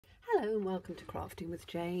Hello and welcome to Crafting with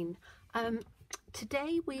Jane.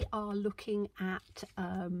 Today we are looking at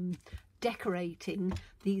decorating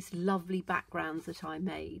these lovely backgrounds that I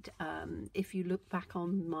made. If you look back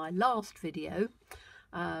on my last video,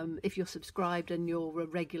 if you're subscribed and you're a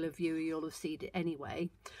regular viewer, you'll have seen it anyway.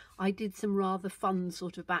 I did some rather fun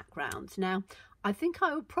sort of backgrounds. Now, I think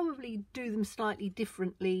I will probably do them slightly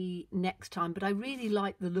differently next time, but I really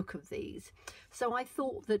like the look of these. So I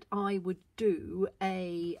thought that I would do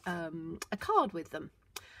a card with them.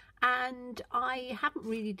 And I haven't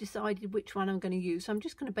really decided which one I'm going to use. So I'm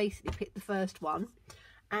just going to basically pick the first one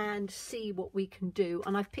and see what we can do.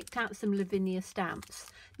 And I've picked out some Lavinia Stamps.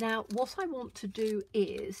 Now, what I want to do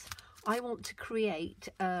is I want to create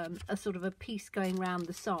a sort of a piece going round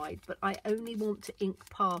the side, but I only want to ink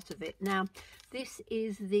part of it. Now, this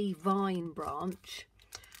is the vine branch,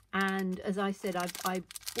 and as I said, I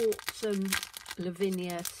bought some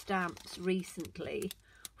Lavinia Stamps recently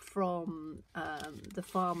from the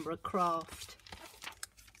Farnborough Craft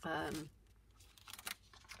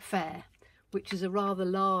fair, which is a rather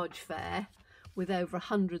large fair with over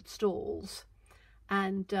 100 stalls,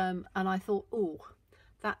 and I thought, oh,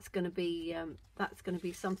 that's going to be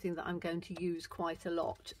something that I'm going to use quite a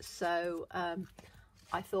lot. So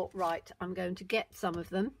I thought, right, I'm going to get some of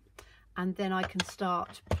them and then I can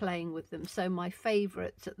start playing with them. So my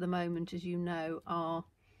favourites at the moment, as you know, are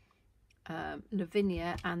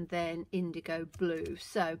Lavinia and then indigo blue.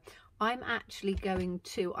 So I'm actually going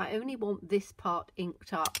to, I only want this part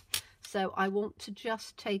inked up, so I want to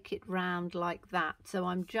just take it round like that. So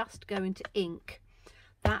I'm just going to ink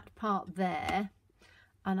that part there,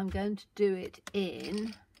 and I'm going to do it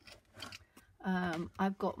in,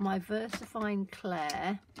 I've got my VersaFine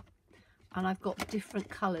Claire, and I've got different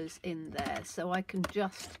colours in there, so I can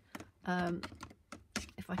just,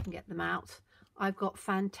 if I can get them out, I've got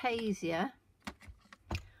Fantasia,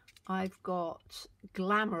 I've got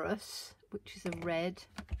Glamorous, which is a red,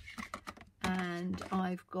 and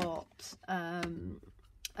I've got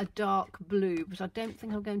a dark blue, but I don't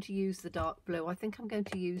think I'm going to use the dark blue. I think I'm going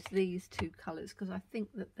to use these two colours because I think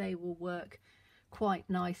that they will work quite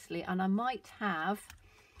nicely. And I might have,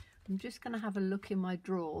 I'm just going to have a look in my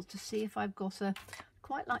drawers to see if I've got a,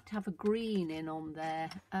 quite like to have a green in on there.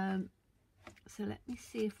 So let me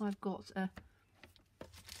see if I've got a,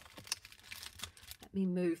 let me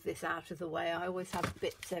move this out of the way. I always have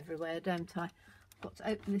bits everywhere, don't I? I've got to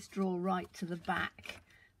open this drawer right to the back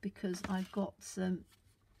because I've got some,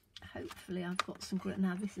 hopefully I've got some green.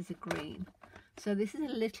 Now this is a green, so this is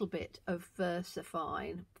a little bit of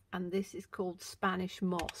VersaFine, and this is called Spanish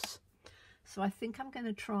Moss. So I think I'm going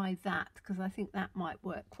to try that because I think that might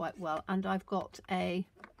work quite well. And I've got a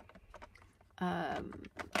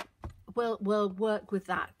we'll work with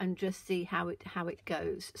that and just see how it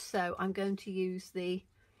goes. So I'm going to use the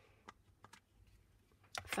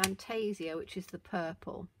Fantasia, which is the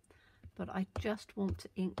purple, but I just want to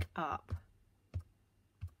ink up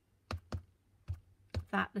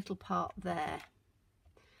that little part there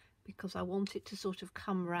because I want it to sort of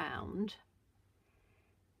come round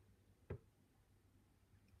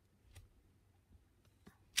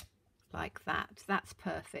like that. That's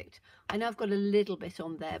perfect. I know I've got a little bit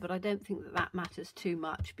on there, but I don't think that that matters too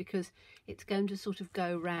much because it's going to sort of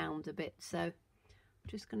go round a bit. So I'm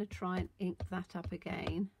just going to try and ink that up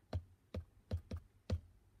again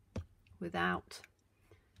without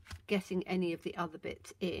getting any of the other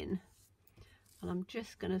bits in. And I'm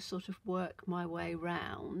just going to sort of work my way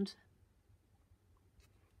round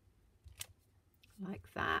like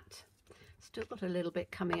that. Still got a little bit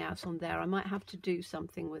coming out on there. I might have to do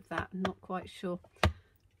something with that. I'm not quite sure.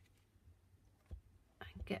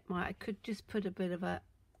 I could just put a bit of a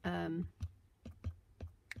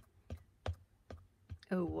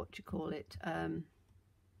oh, what do you call it,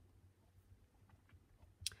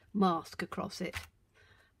 mask across it,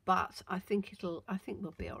 but I think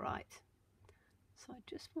we'll be all right. So I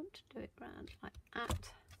just want to do it round like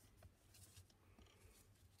that.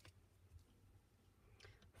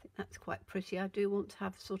 I think that's quite pretty. I do want to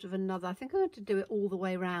have sort of another, I think I'm going to do it all the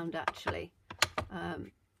way around actually.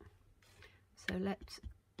 So let's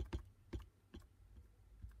do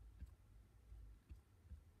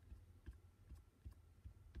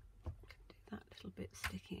that little bit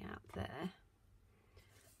sticking out there,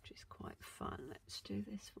 which is quite fun. Let's do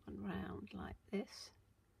this one round like this.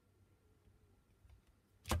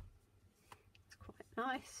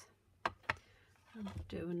 Nice. And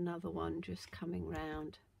do another one just coming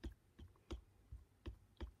round.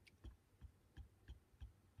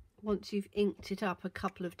 Once you've inked it up a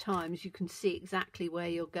couple of times, you can see exactly where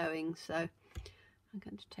you're going. So I'm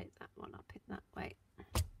going to take that one up in that way,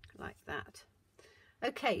 like that.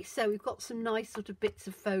 Okay, so we've got some nice sort of bits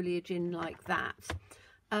of foliage in like that.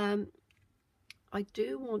 I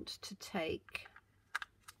do want to take,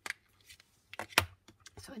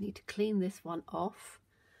 so I need to clean this one off,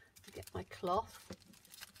 get my cloth,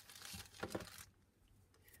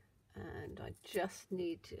 and I just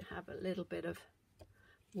need to have a little bit of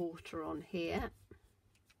water on here.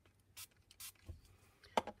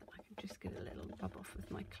 I can just get a little rub off with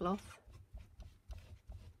my cloth.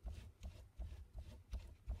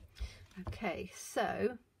 Okay,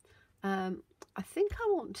 so I think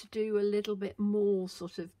I want to do a little bit more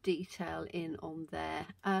sort of detail in on there,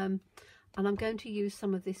 and I'm going to use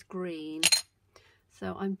some of this green.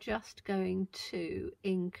 So I'm just going to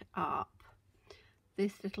ink up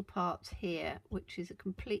this little part here, which is a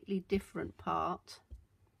completely different part,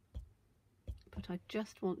 but I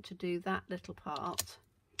just want to do that little part,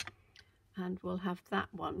 and we'll have that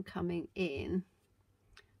one coming in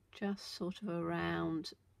just sort of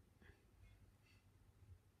around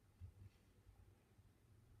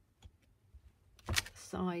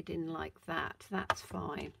side in like that. That's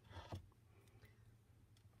fine.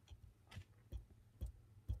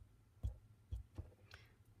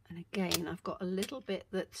 And again, I've got a little bit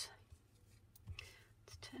that's,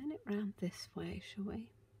 let's turn it round this way, shall we?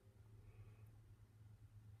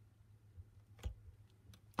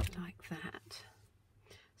 Like that.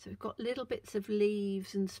 So we've got little bits of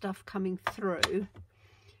leaves and stuff coming through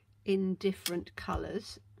in different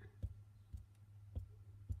colours.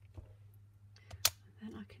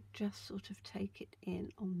 And then I can just sort of take it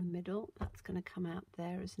in on the middle. That's going to come out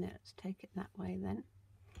there, isn't it? Let's take it that way then.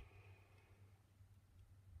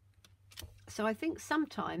 So I think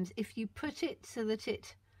sometimes if you put it so that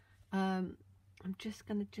it, I'm just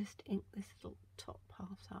going to ink this little top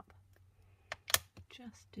part up.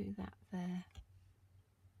 Just do that there.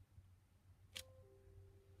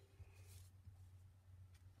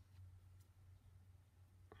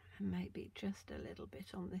 And maybe just a little bit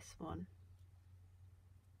on this one.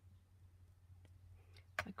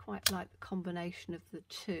 I quite like the combination of the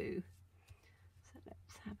two. So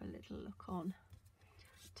let's have a little look on.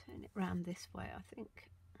 Turn it round this way, I think.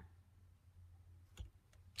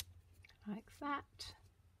 Like that.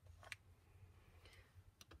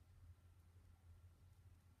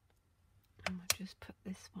 And we'll just put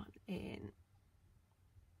this one in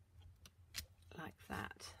like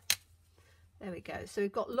that. There we go. So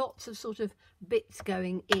we've got lots of sort of bits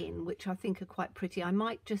going in, which I think are quite pretty. I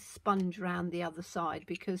might just sponge around the other side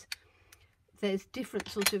because there's different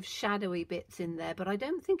sort of shadowy bits in there, but I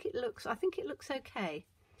don't think it looks, I think it looks okay.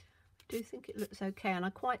 I do think it looks okay, and I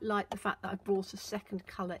quite like the fact that I've brought a second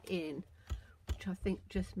colour in, which I think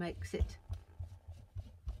just makes it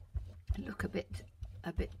look a bit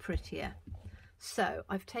prettier. So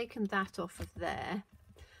I've taken that off of there.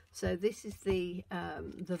 So this is the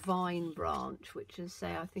vine branch, which, as I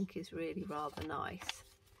say, I think is really rather nice.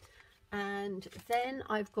 And then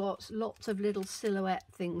I've got lots of little silhouette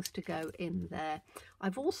things to go in there.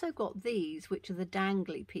 I've also got these, which are the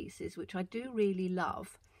dangly pieces, which I do really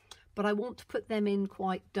love, but I want to put them in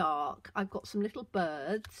quite dark. I've got some little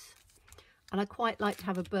birds, and I quite like to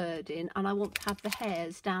have a bird in, and I want to have the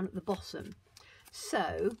hares down at the bottom.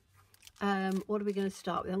 So what are we going to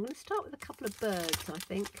start with? I'm going to start with a couple of birds, I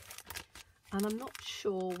think, and I'm not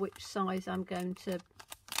sure which size I'm going to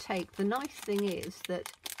take. The nice thing is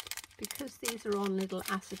that because these are on little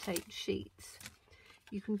acetate sheets,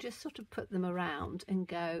 you can just sort of put them around and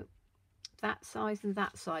go that size and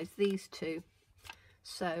that size, these two.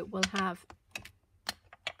 So we'll have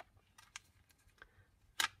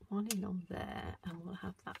one in on there, and we'll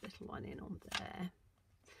have that little one in on there.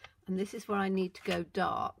 And this is where I need to go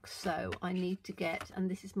dark, so I need to get, and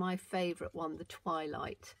this is my favourite one, the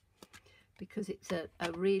Twilight, because it's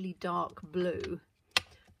a really dark blue,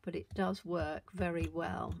 but it does work very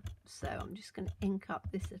well. So I'm just going to ink up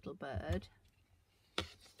this little bird,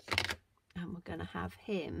 and we're going to have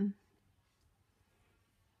him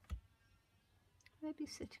maybe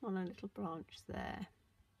sitting on a little branch there.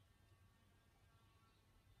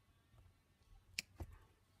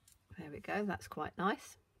 There we go, that's quite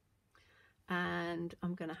nice. And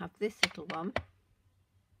I'm going to have this little one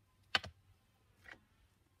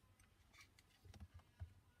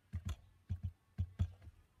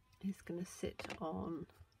is going to sit on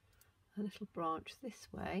a little branch this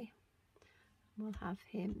way. We'll have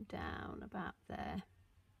him down about there.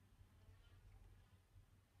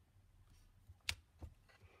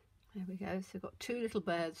 There we go. So we've got two little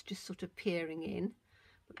birds just sort of peering in,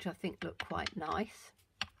 which I think look quite nice.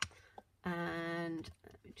 And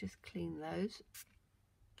let me just clean those.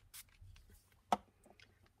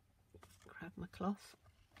 Grab my cloth.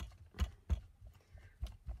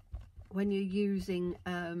 when you're using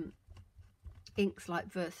inks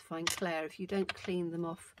like VersaFine Clair, if you don't clean them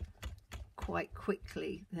off quite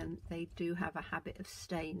quickly, then they do have a habit of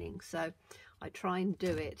staining. So I try and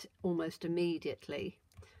do it almost immediately,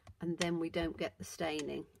 and then we don't get the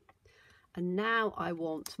staining. And now I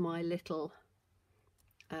want my little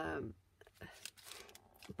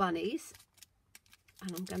bunnies,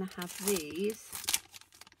 and I'm going to have these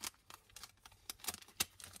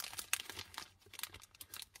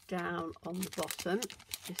down on the bottom.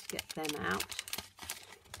 Just get them out.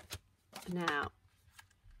 Now,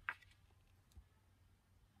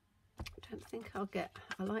 I don't think I'll get,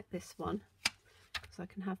 I like this one because I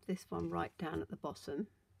can have this one right down at the bottom.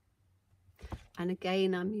 And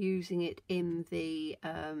again, I'm using it in the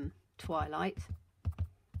twilight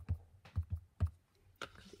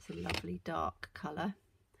because it's a lovely dark colour.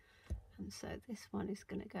 And so this one is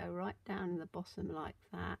going to go right down in the bottom like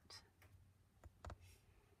that.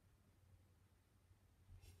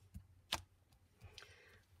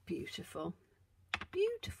 Beautiful,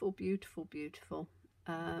 beautiful, beautiful, beautiful.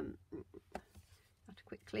 Have a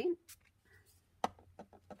quick clean.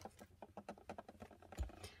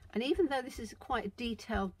 And even though this is quite a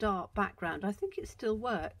detailed dark background, I think it still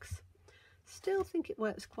works. Still think it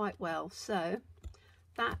works quite well. So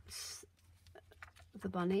that's the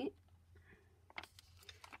bunny.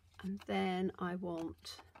 And then I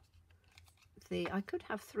want I could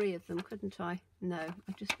have 3 of them, couldn't I? No,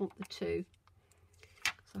 I just want the 2.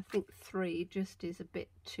 So I think 3 just is a bit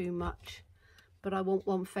too much. But I want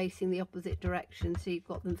one facing the opposite direction, so you've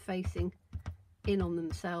got them facing in on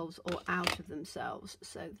themselves or out of themselves.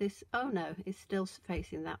 So this, oh no, it's still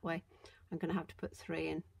facing that way. I'm going to have to put 3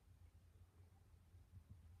 in.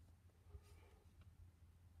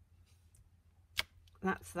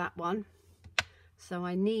 That's that one. So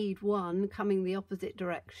I need one coming the opposite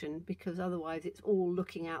direction, because otherwise it's all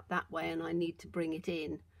looking out that way and I need to bring it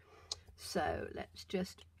in. So let's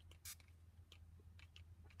just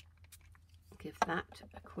give that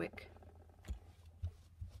a quick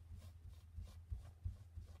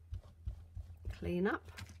clean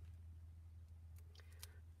up,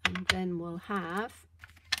 and then we'll have,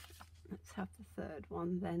 let's have the 3rd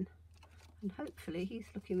one then, and hopefully he's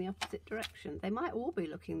looking the opposite direction. They might all be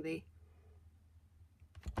looking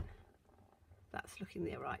that's looking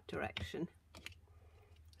the right direction.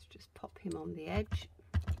 Let's just pop him on the edge.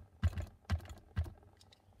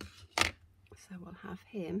 So we'll have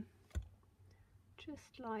him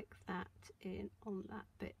just like that in on that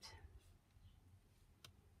bit.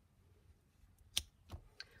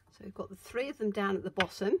 So we've got the 3 of them down at the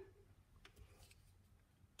bottom.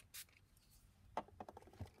 Let's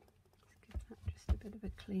give that just a bit of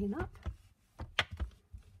a clean up.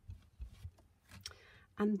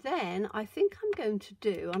 And then I think I'm going to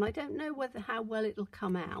do, and I don't know how well it'll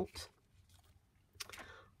come out,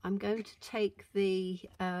 I'm going to take the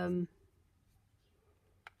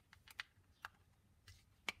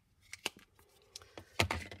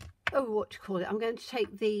what do you call it? I'm going to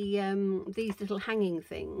take the these little hanging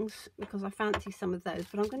things, because I fancy some of those,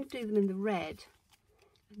 but I'm going to do them in the red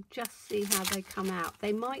and just see how they come out.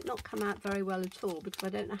 They might not come out very well at all, because I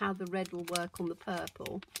don't know how the red will work on the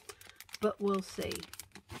purple, but we'll see.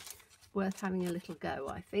 It's worth having a little go,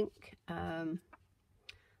 I think.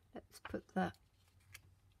 Let's put the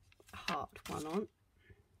heart one on.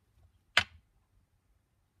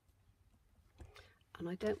 And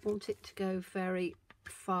I don't want it to go very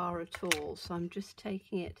far at all, so I'm just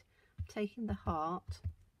taking the heart,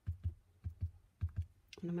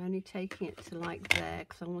 and I'm only taking it to like there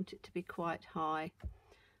because I want it to be quite high.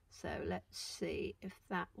 So let's see if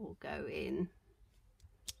that will go in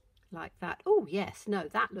like that. Oh yes, no,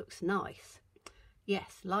 that looks nice.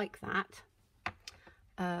 Yes, like that.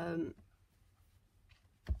 So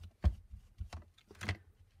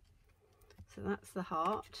that's the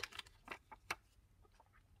heart.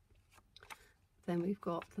 Then we've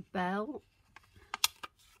got the bell.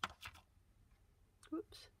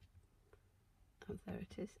 Oops. Oh, there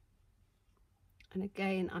it is. And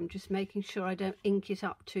again, I'm just making sure I don't ink it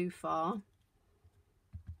up too far.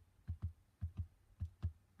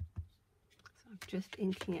 So I'm just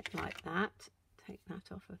inking it like that. Take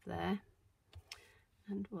that off of there.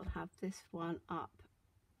 And we'll have this one up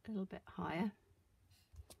a little bit higher,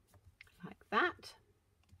 like that,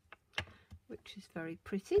 which is very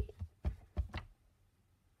pretty.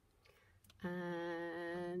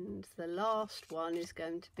 And the last one is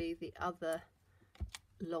going to be the other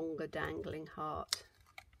longer dangling heart,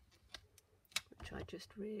 which I just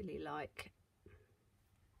really like.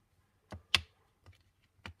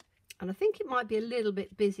 And I think it might be a little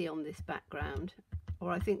bit busy on this background, or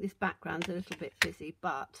I think this background's a little bit busy,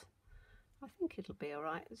 but I think it'll be all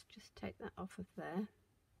right. Let's just take that off of there.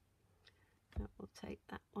 And we'll take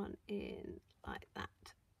that one in like that.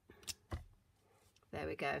 There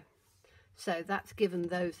we go. So that's given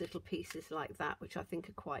those little pieces like that, which I think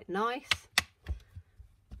are quite nice.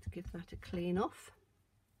 Let's give that a clean off.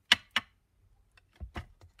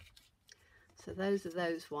 So those are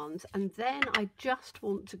those ones. And then I just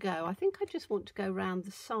want to go, I think I just want to go round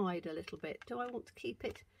the side a little bit. Do I want to keep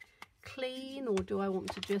it clean, or do I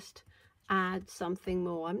want to just add something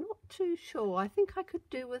more? I'm not too sure. I think I could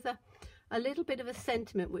do with a little bit of a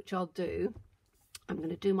sentiment, which I'll do. I'm going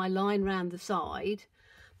to do my line round the side,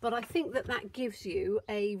 but I think that that gives you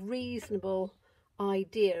a reasonable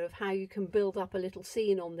idea of how you can build up a little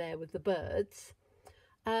scene on there with the birds.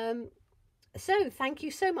 So thank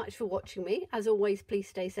you so much for watching me. As always, please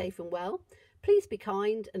stay safe and well. Please be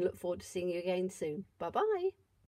kind, and look forward to seeing you again soon. Bye bye.